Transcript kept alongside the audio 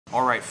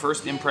All right,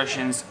 first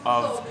impressions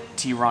of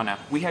Tirana.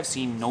 We have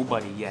seen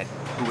nobody yet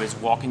who is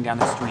walking down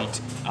the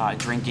street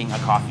drinking a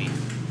coffee,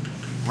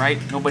 right?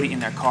 Nobody in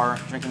their car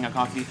drinking a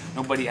coffee.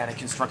 Nobody at a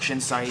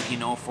construction site, you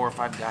know, 4 or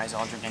 5 guys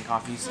all drinking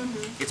coffees.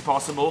 It's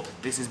possible.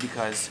 This is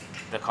because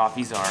the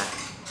coffees are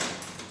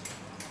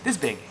this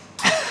big.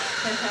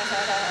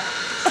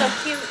 So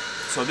cute.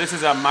 So this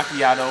is a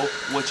macchiato,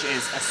 which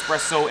is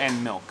espresso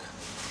and milk.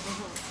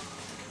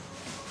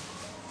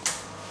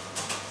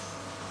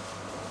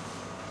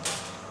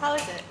 How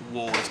is it?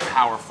 Whoa, it's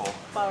powerful.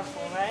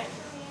 Powerful, right?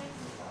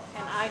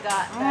 And I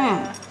got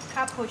the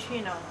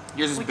cappuccino.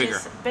 Yours is bigger.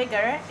 Is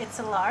bigger. It's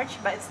a large,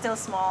 but it's still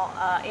small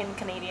in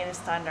Canadian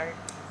standard.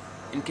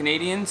 In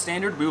Canadian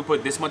standard, we would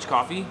put this much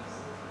coffee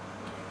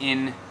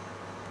in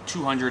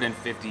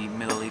 250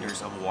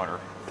 milliliters of water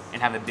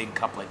and have a big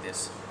cup like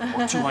this,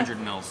 or 200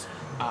 mils.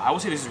 I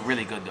would say this is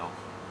really good though.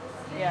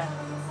 Yeah.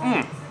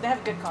 They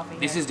have good coffee.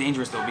 This is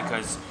dangerous though,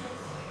 because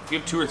if you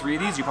have 2 or 3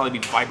 of these, you'd probably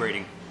be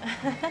vibrating.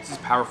 This is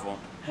powerful.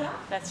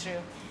 That's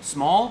true.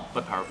 Small,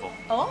 but powerful.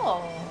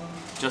 Oh.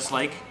 Just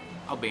like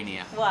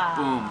Albania. Wow.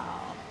 Boom.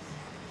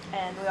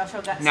 And we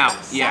also got Now,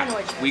 some yeah,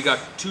 sandwiches. we got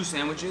 2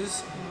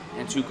 sandwiches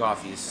and 2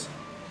 coffees.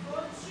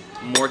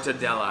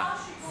 Mortadella,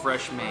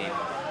 fresh made.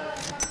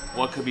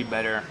 What could be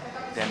better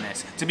than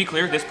this? To be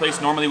clear, this place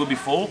normally would be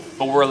full,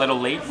 but we're a little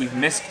late. We've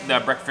missed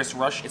the breakfast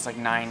rush. It's like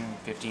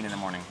 9:15 in the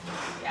morning.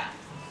 Yeah.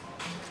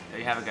 There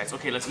you have it, guys.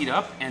 Okay, let's eat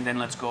up, and then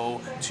let's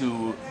go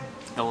to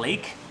the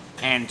lake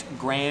and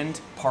Grand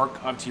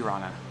Park of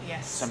Tirana.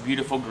 Yes. Some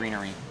beautiful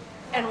greenery.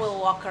 And we'll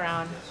walk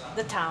around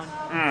the town.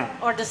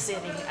 Or the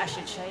city, I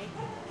should say.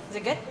 Is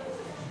it good?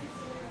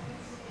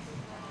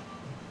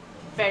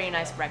 Very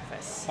nice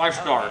breakfast. 5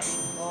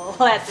 stars. Well,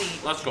 let's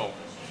eat. Let's go.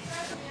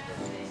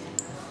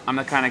 I'm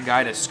the kind of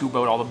guy to scoop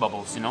out all the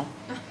bubbles, you know?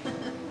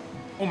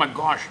 Oh my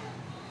gosh.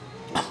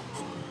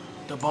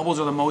 The bubbles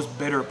are the most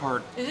bitter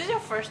part. Is this your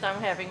first time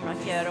having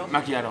macchiato?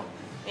 Macchiato.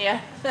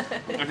 Yeah.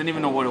 I didn't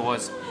even know what it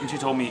was. And she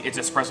told me it's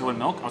espresso and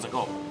milk. I was like,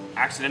 oh,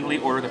 accidentally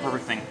ordered the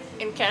perfect thing.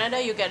 In Canada,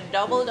 you get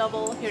double.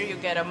 Here you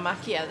get a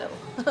macchiato.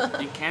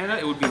 In Canada,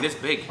 it would be this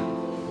big.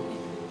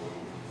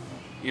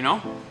 You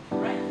know?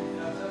 Right.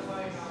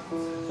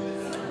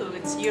 Ooh,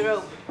 it's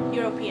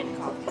European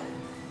coffee.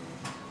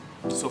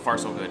 So far,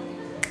 so good.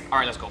 All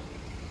right, let's go.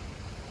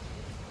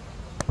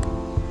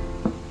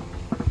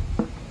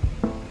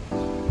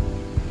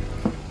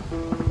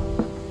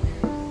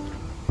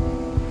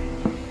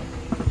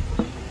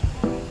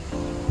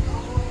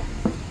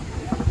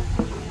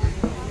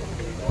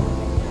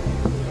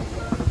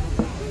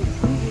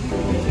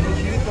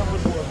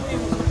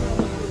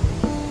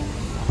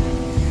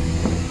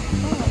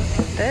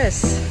 This.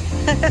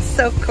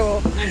 So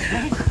cool.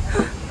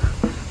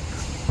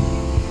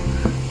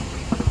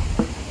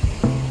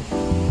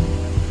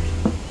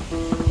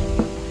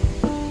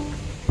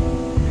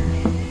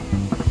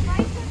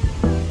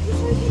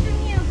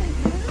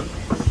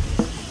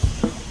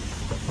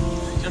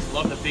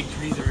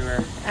 Trees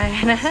everywhere.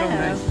 I know. So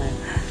nice,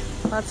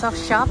 man. Lots of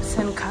shops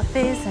and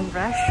cafes and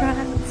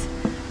restaurants.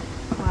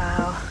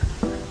 Wow.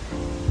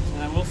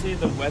 And I will say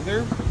the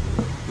weather,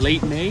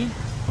 late May,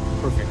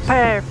 perfect.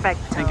 Perfect.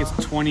 I think it's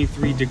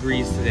 23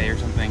 degrees today or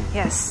something.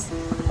 Yes.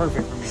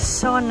 Perfect for me.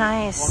 So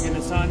nice. Walk in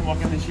the sun,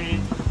 walk in the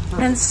shade.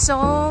 Perfect. And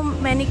so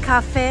many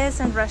cafes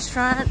and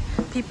restaurants.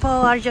 People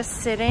are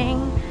just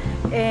sitting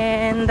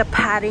in the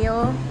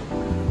patio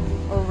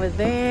over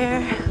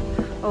there.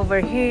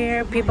 Over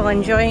here, people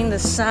enjoying the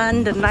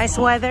sun, the nice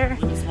weather.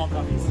 With the small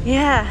coffees.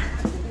 Yeah.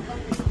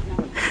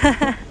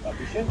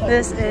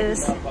 This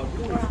is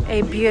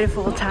a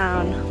beautiful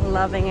town.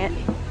 Loving it.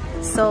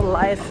 So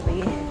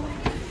lively.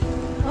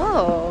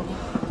 Oh,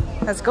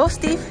 let's go,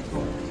 Steve.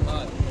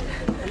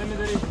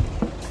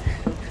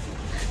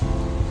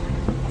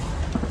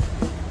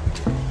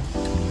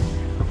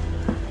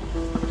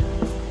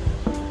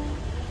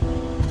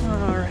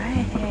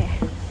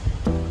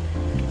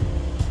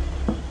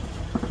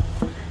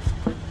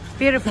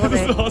 Beautiful day.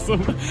 This is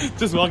awesome.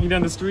 Just walking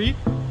down the street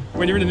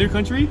when you're in a new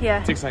country. Yeah,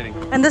 it's exciting.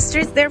 And the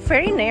streets, they're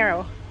very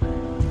narrow,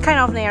 kind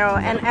of narrow,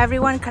 and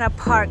everyone kind of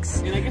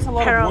parks. And I guess a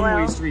lot parallel. of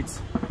one-way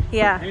streets.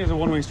 Yeah. I think it's a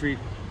one-way street.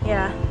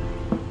 Yeah.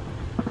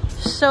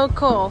 So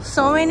cool.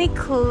 So many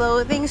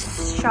clothing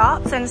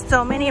shops and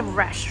so many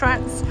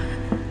restaurants,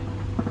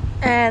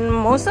 and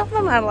most of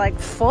them are like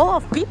full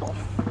of people.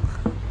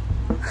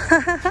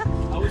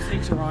 I would say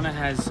Tirana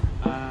has.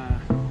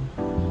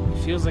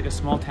 It feels like a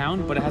small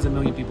town, but it has 1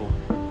 million people.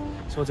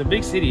 So it's a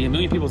big city, 1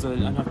 million people is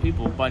enough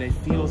people, but it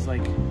feels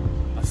like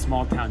a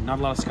small town. Not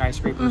a lot of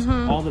skyscrapers.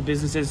 All the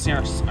businesses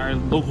are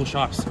local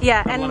shops.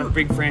 Yeah, and a lot of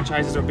big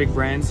franchises or big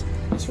brands.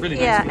 It's really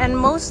nice. Yeah, and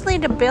mostly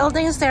the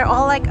buildings, they're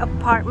all like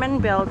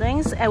apartment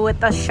buildings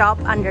with a shop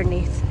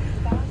underneath.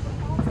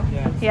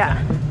 Yeah.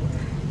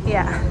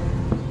 Yeah.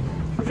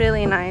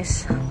 Really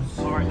nice.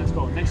 All right, let's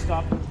go. Next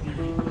stop.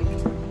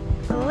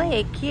 The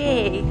lake,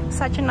 yay.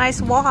 Such a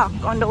nice walk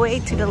on the way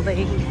to the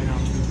lake.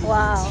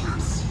 Wow.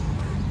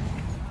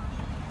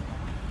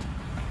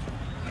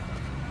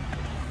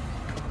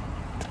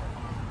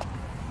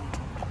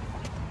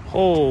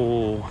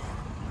 Oh,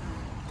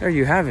 there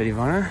you have it,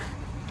 Ivana.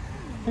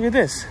 Look at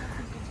this.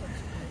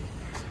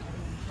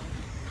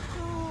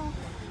 Oh.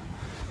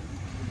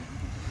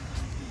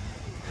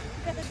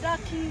 Look at the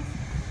duckies.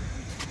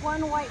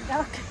 One white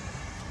duck.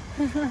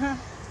 So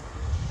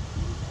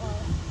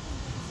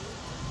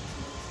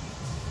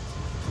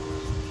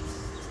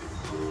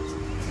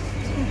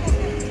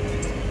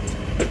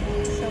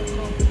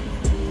cool.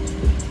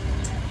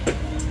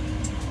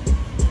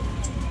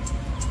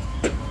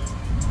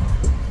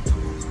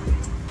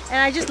 And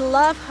I just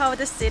love how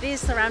the city is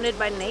surrounded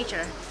by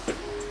nature.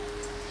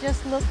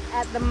 Just look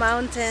at the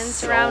mountains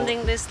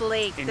surrounding this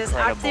lake, this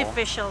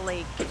artificial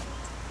lake.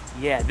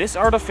 Yeah, this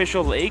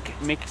artificial lake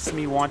makes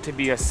me want to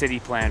be a city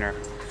planner.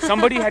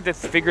 Somebody had to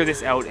figure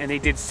this out, and they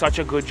did such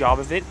a good job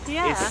of it.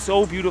 Yeah. It's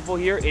so beautiful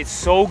here. It's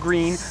so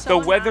green. So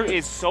the weather nice.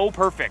 is so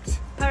perfect.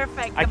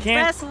 Perfect. I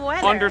can't best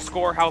weather.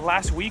 underscore how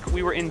last week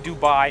we were in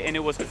Dubai and it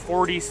was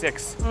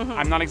 46.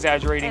 I'm not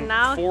exaggerating. And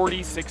now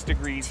 46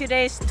 degrees.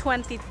 Today's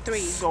 23.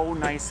 So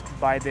nice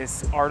by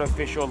this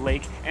artificial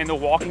lake, and the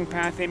walking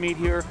path they made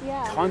here.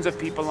 Yeah. Tons of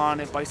people on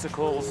it,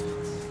 bicycles.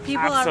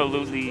 People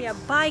Absolutely are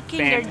biking,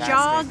 fantastic. they're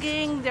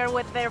jogging, they're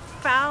with their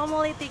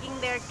family, taking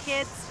their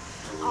kids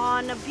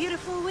on a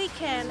beautiful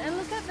weekend. And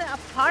look at the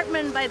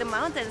apartment by the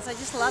mountains. I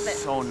just love it.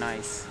 So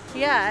nice.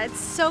 Yeah, it's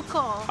so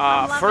cool.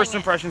 I'm loving First it.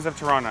 impressions of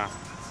Tirana.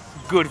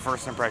 Good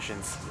first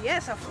impressions.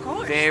 Yes, of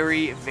course.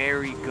 Very,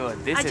 very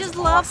good. This I is just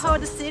love awesome. how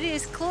the city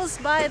is close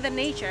by the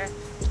nature.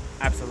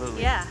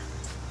 Absolutely. Yeah.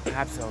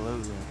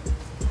 Absolutely.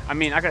 I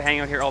mean, I could hang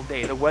out here all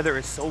day. The weather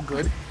is so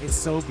good. It's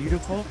so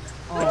beautiful.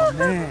 Oh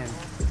man.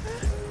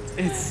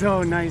 It's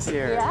so nice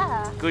here.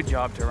 Yeah. Good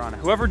job, Tirana.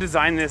 Whoever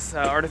designed this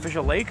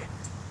artificial lake,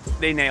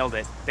 they nailed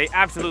it. They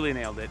absolutely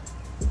nailed it.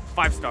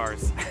 5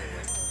 stars.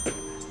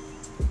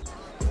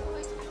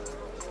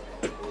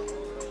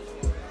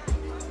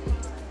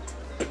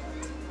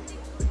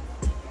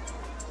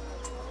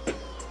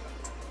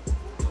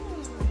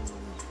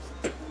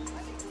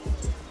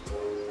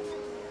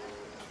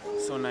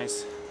 So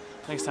nice.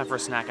 I think it's time for a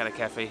snack at a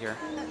cafe here.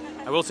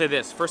 I will say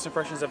this, first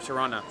impressions of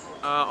Tirana.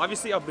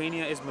 Obviously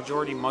Albania is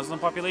majority Muslim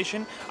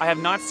population. I have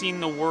not seen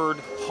the word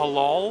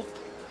halal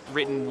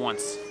written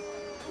once.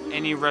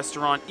 Any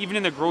restaurant, even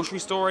in the grocery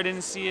store I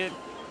didn't see it.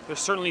 There's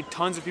certainly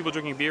tons of people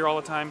drinking beer all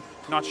the time.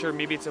 Not sure,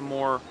 maybe it's a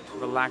more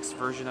relaxed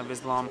version of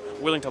Islam.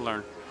 Willing to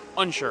learn.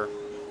 Unsure.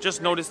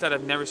 Just noticed that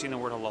I've never seen the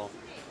word halal.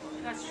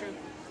 That's true.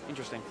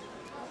 Interesting.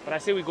 But I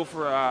say we go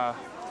for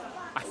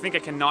I think I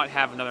cannot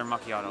have another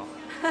macchiato.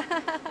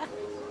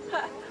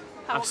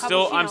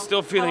 I'm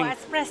still feeling.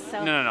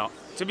 Espresso. No.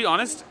 To be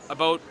honest,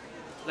 about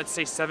let's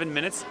say 7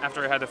 minutes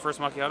after I had the first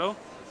macchiato,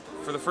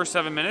 for the first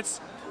 7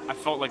 minutes, I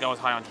felt like I was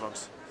high on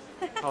drugs.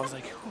 I was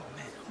like, oh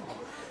man. Oh.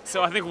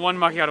 So I think one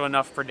macchiato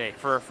enough per day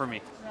for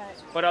me. Right.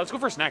 But let's go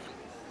for a snack.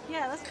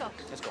 Yeah, let's go.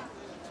 Let's go.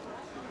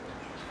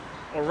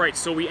 All right,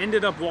 so we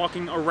ended up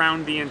walking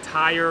around the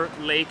entire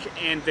lake,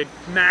 and the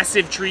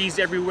massive trees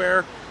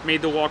everywhere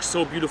made the walk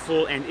so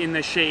beautiful and in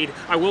the shade.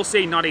 I will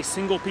say not a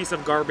single piece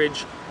of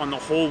garbage on the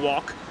whole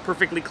walk.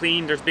 Perfectly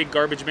clean, there's big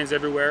garbage bins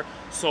everywhere,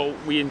 so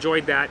we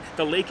enjoyed that.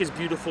 The lake is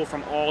beautiful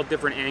from all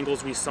different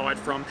angles we saw it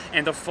from,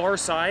 and the far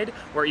side,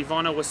 where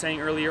Ivana was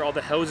saying earlier, all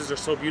the houses are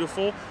so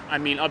beautiful. I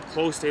mean, up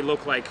close they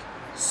look like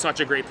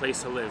such a great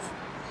place to live.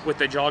 With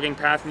the jogging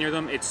path near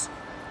them, it's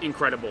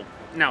incredible.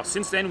 Now,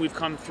 since then, we've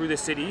come through the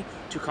city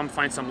to come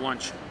find some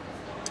lunch.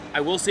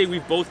 I will say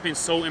we've both been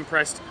so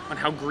impressed on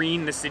how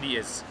green the city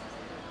is.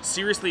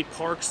 Seriously,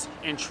 parks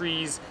and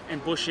trees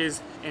and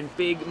bushes and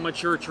big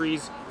mature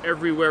trees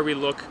everywhere we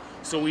look.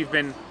 So we've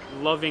been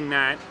loving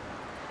that.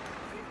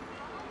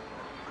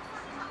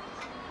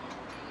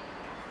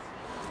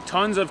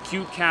 Tons of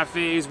cute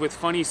cafes with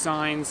funny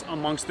signs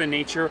amongst the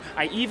nature.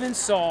 I even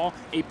saw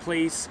a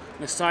place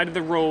on the side of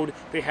the road,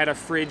 they had a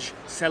fridge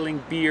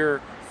selling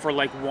beer for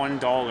like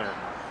 $1.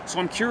 So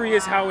I'm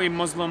curious how a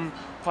Muslim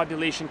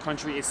population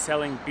country is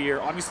selling beer.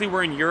 Obviously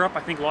we're in Europe.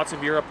 I think lots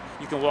of Europe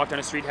you can walk down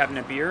the street having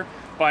a beer.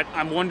 But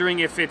I'm wondering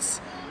if it's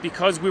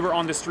because we were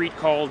on the street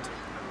called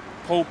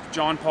Pope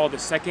John Paul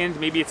II,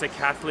 maybe it's a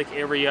Catholic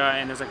area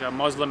and there's like a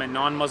Muslim and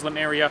non-Muslim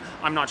area.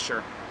 I'm not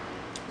sure.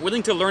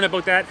 Willing to learn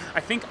about that. I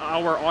think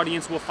our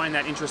audience will find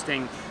that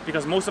interesting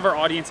because most of our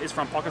audience is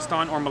from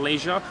Pakistan or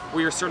Malaysia.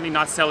 We are certainly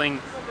not selling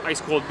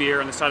ice cold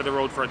beer on the side of the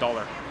road for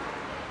 $1.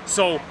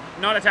 So,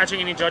 not attaching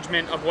any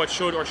judgment of what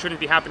should or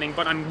shouldn't be happening,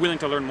 but I'm willing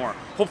to learn more.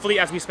 Hopefully,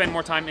 as we spend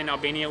more time in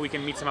Albania, we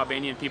can meet some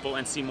Albanian people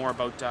and see more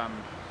about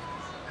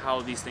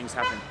how these things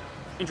happen.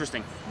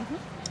 Interesting.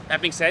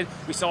 That being said,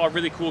 we saw a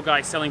really cool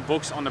guy selling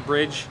books on the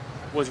bridge.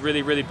 Was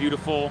really, really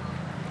beautiful.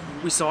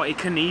 We saw a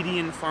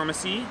Canadian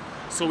pharmacy,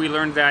 so we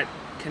learned that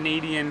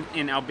Canadian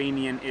in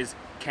Albanian is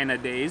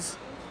Canadaise,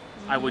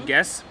 I would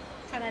guess.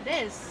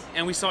 Canadaise.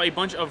 And we saw a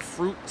bunch of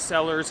fruit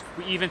sellers.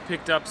 We even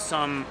picked up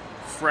some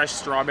fresh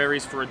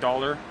strawberries for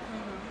 $1.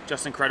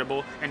 Just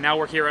incredible. And now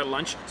we're here at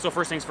lunch. So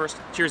first things first,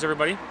 cheers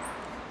everybody.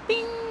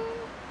 Bing!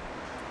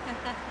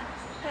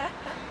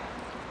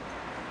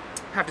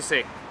 I have to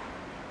say,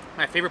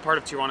 my favorite part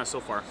of Tirana so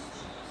far,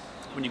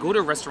 when you go to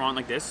a restaurant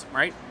like this,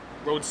 right?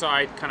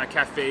 roadside kind of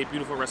cafe,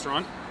 beautiful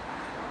restaurant.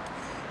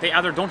 They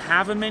either don't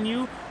have a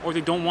menu or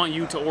they don't want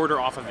you to order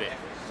off of it.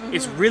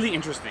 It's really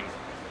interesting.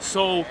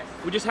 So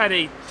we just had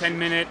a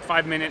 10-minute,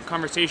 5-minute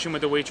conversation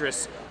with the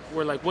waitress.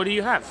 We're like, what do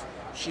you have?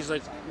 She's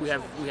like, we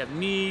have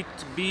meat,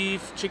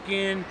 beef,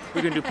 chicken,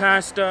 we're gonna do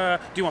pasta,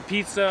 do you want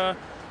pizza?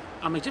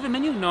 I'm like, do you have a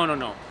menu?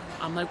 No.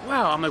 I'm like,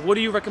 wow. I'm like, what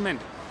do you recommend?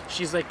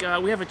 She's like,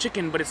 we have a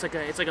chicken, but it's like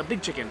a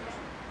big chicken.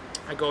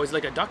 I go, is it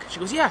like a duck? She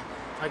goes, yeah.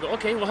 I go,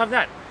 okay, we'll have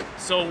that.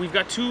 So we've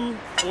got 2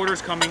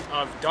 orders coming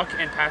of duck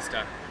and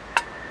pasta.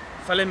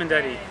 Fale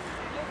mendari.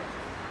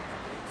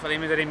 Fale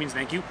mendari means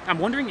thank you. I'm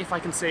wondering if I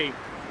can say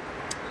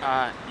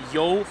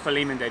yo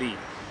fale mendari,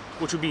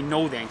 which would be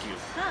no thank you.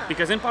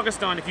 Because in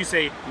Pakistan, if you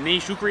say nahi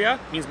shukriya,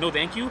 means no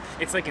thank you,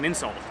 it's like an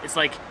insult. It's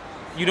like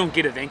you don't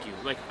get a thank you.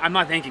 Like, I'm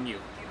not thanking you.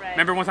 Right.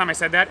 Remember one time I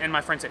said that and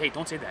my friend said, hey,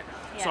 don't say that.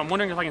 Yeah. So I'm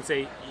wondering if I can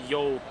say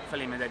yo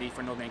fale mendari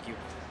for no thank you.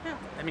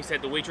 That being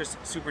said, the waitress,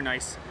 super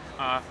nice,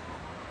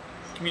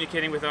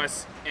 communicating with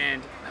us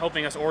and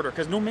helping us order,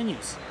 because no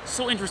menus.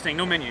 So interesting,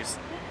 no menus.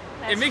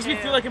 It makes me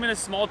feel like I'm in a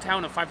small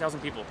town of 5,000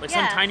 people, like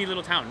some tiny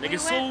little town. Like,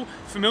 it's so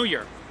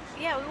familiar.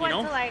 Yeah, we went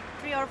to like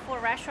 3 or 4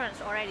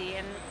 restaurants already,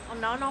 and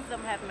none of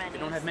them have menus. They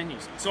don't have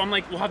menus. So I'm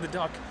like, we'll have the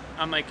duck.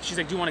 I'm like, she's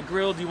like, do you want a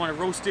grilled? Do you want a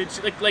roasted?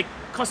 She's like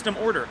custom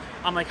order.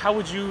 I'm like, how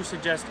would you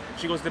suggest?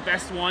 She goes, the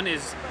best one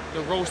is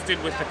the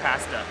roasted with the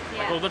pasta.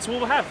 I go, that's what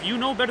we'll have. You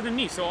know better than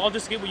me, so I'll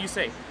just get what you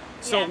say.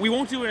 So we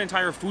won't do an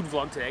entire food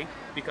vlog today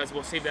because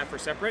we'll save that for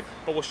separate,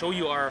 but we'll show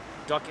you our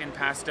duck and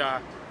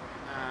pasta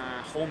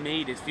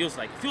homemade. It feels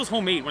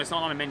homemade when it's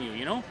not on a menu,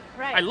 you know?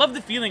 Right. I love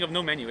the feeling of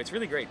no menu. It's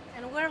really great.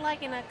 And we're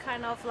like in a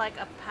kind of like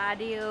a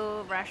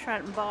patio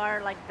restaurant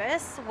bar like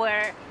this,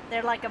 where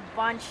they're like a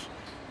bunch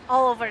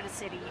all over the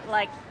city,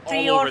 like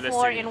 3 or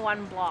 4 in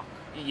one block.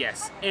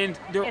 Yes, and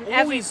they're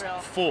always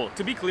full.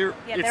 To be clear,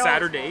 it's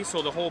Saturday,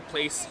 so the whole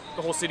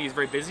city is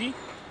very busy.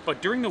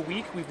 But during the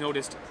week, we've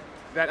noticed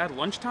that at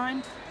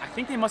lunchtime, I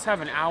think they must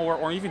have an hour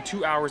or even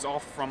 2 hours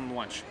off from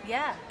lunch.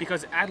 Yeah.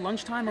 Because at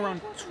lunchtime,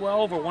 around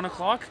 12 or 1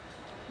 o'clock,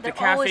 the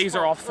cafes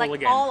are all full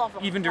again, all of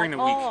them. Even during the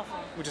week,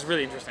 which is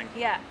really interesting.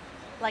 Yeah,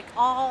 like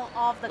all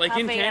of the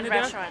cafes and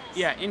restaurants.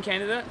 Yeah, in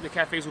Canada, the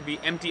cafes would be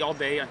empty all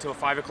day until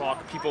 5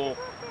 o'clock. People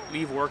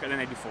leave work and then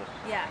they'd be full.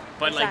 Yeah.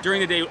 But like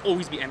during the day, it would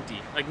always be empty.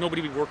 Like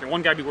nobody would be working.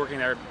 One guy would be working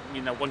there,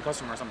 one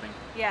customer or something.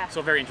 Yeah.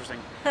 So very interesting.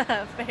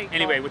 Very cool.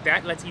 Anyway, with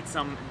that, let's eat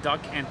some duck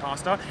and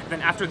pasta. And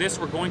then after this,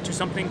 we're going to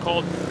something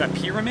called the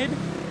Pyramid.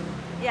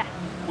 Yeah.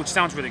 Which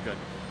sounds really good.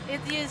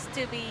 It used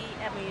to be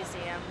a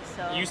museum,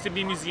 so... It used to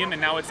be a museum,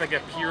 and now it's like a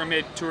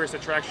pyramid tourist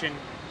attraction.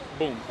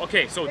 Boom.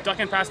 Okay, so duck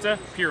and pasta,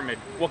 pyramid.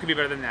 What could be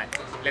better than that?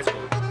 Let's go.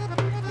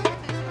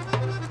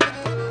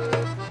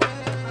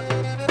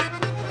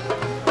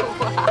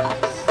 Wow.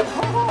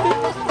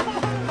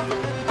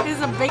 This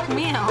is a big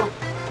meal.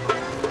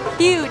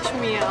 Huge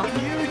meal.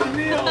 Huge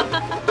meal.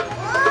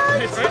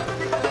 That's it.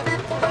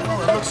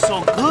 Oh, it looks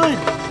so good.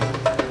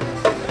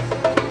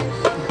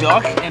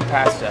 Duck and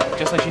pasta,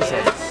 just like she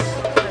said.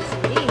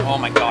 Oh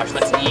my gosh,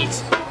 let's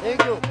eat.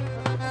 Thank you.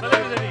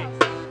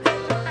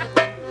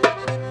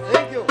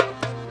 Thank you.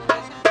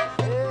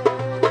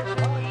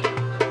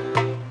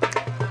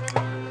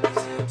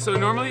 So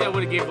normally I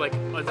would have gave like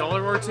 $1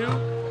 or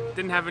 $2.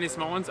 Didn't have any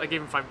small ones. I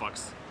gave him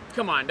 $5.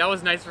 Come on, that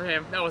was nice for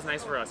him. That was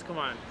nice for us. Come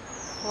on.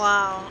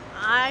 Wow,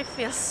 I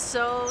feel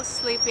so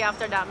sleepy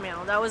after that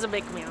meal. That was a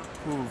big meal.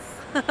 Oof.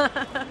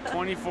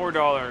 $24.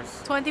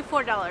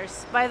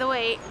 $24. By the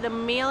way, the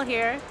meal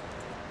here,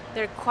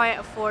 they're quite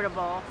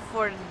affordable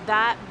for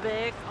that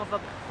big of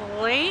a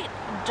plate,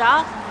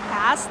 duck,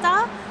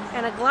 pasta,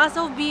 and a glass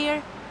of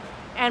beer,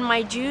 and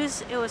my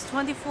juice. It was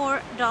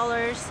 $24.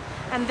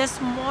 And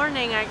this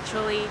morning,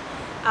 actually,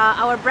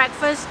 our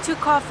breakfast, 2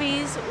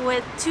 coffees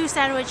with 2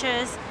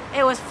 sandwiches,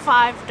 it was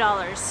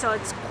 $5. So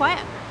it's quite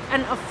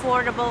an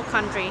affordable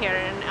country here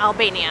in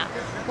Albania.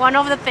 One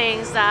of the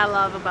things that I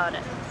love about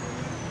it.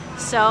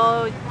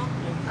 So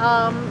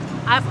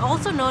I've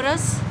also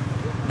noticed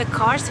the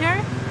cars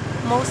here,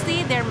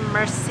 mostly they're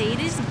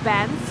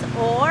Mercedes-Benz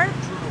or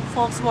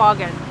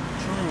Volkswagen,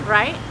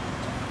 right?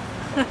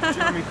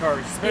 German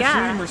cars,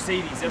 especially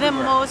Mercedes everywhere.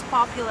 The most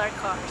popular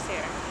cars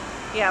here.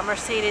 Yeah,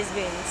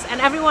 Mercedes-Benz.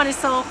 And everyone is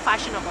so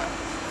fashionable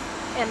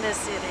in this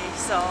city,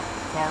 so.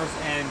 Cars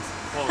and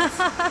clothes.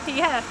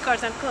 Yeah,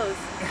 cars and clothes.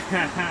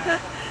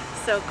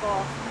 So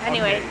cool.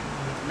 Anyway. Okay.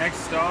 Next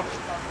stop,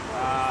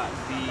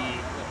 the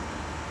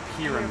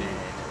Pyramid.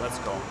 Let's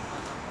go.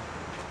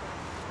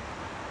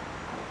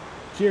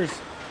 Cheers.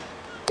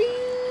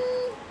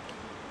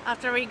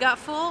 After we got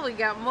full, we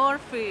got more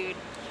food.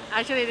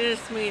 Actually, these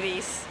are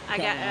smoothies. I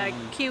got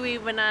kiwi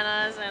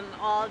bananas and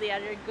all the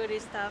other goody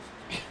stuff.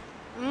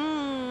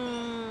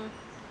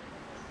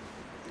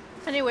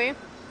 Anyway,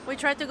 we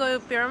tried to go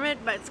to Pyramid,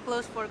 but it's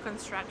closed for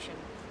construction.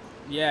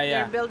 Yeah.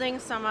 They're building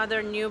some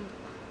other new,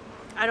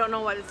 I don't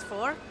know what it's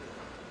for.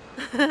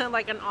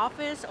 Like an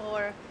office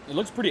or... It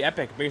looks pretty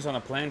epic based on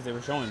the plans they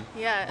were showing.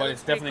 Yeah, but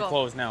it's definitely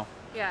closed now.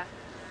 Yeah,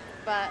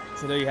 but...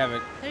 So there you have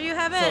it. There you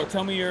have it. So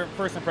tell me your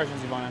first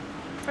impressions, Ivana.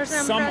 First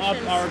impressions. Sum up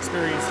our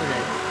experience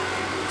today.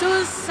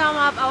 To sum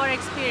up our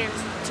experience,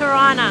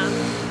 Tirana,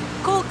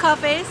 cool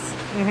cafes,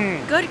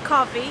 good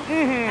coffee,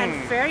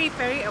 and very,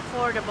 very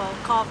affordable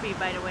coffee,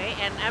 by the way,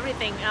 and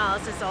everything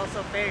else is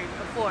also very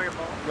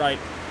affordable. Right.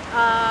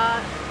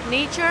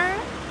 Nature,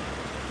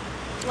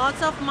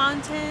 lots of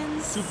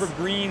mountains. Super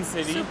green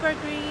city. Super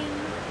green,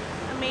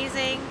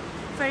 amazing,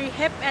 very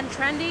hip and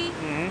trendy.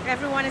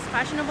 Everyone is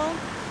fashionable,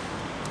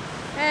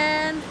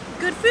 and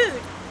good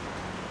food.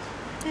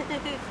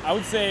 I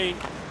would say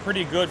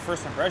pretty good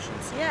first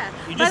impressions. Yeah.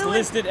 You By just the way-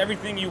 listed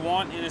everything you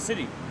want in a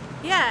city.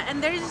 Yeah,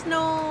 and there's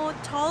no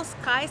tall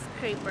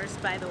skyscrapers,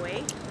 by the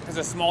way. It's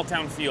a small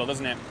town feel,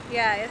 doesn't it?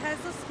 Yeah, it has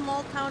a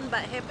small town but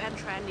hip and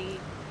trendy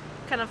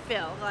kind of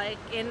feel. Like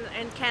in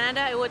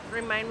Canada, it would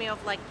remind me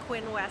of like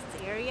Queen West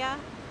area,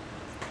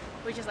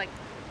 which is like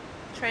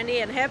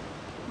trendy and hip.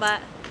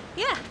 But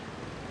yeah,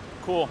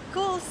 Cool.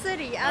 cool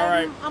city. All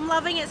right. I'm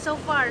loving it so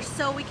far.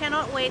 So we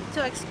cannot wait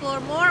to explore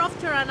more of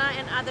Tirana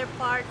and other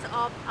parts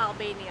of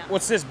Albania.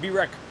 What's this?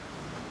 Berat.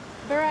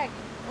 Berat.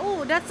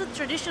 Oh, that's a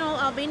traditional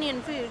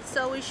Albanian food.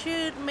 So we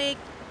should make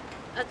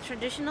a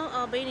traditional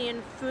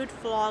Albanian food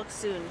vlog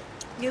soon.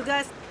 You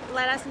guys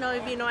let us know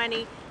if you know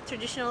any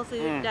traditional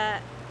food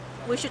that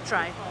we should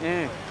try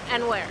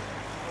and where.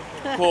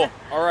 Cool.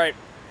 All right.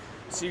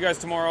 See you guys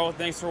tomorrow.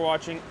 Thanks for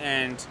watching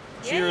and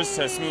cheers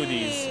to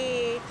smoothies.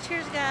 Yay.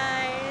 Cheers,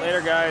 guys.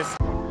 Later, guys.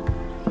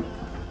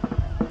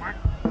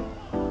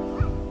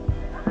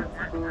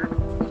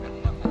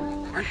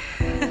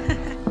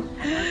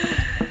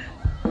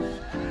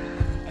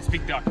 I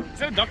speak duck. Is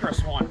that a duck or a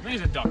swan? I think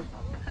it's a duck.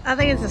 I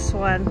think it's a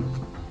swan.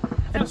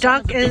 A That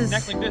swan duck has a big is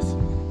neck like this.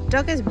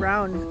 duck is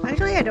brown.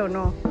 Actually, I don't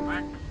know.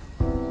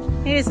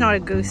 Maybe it's not a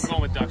goose. I'm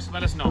going with ducks.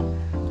 Let us know,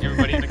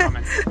 everybody in the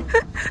comments.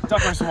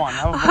 Duck or swan?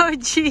 Oh,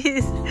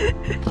 jeez.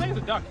 I think it's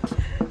a duck.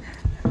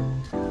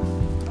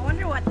 I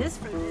wonder what this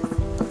fruit is.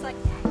 Looks like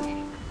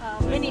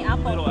mini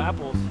apple. Little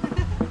apples.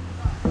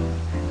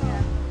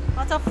 Yeah.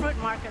 Lots of fruit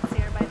markets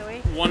here, by the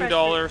way.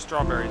 $1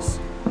 strawberries.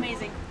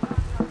 Amazing.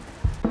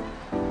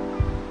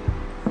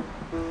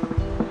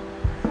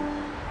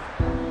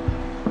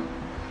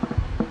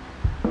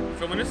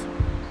 Filming this?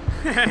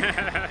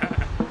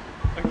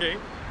 Okay.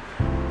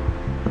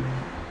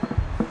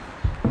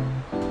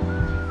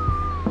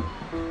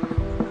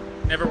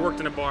 Never worked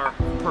in a bar.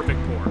 Perfect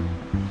pour.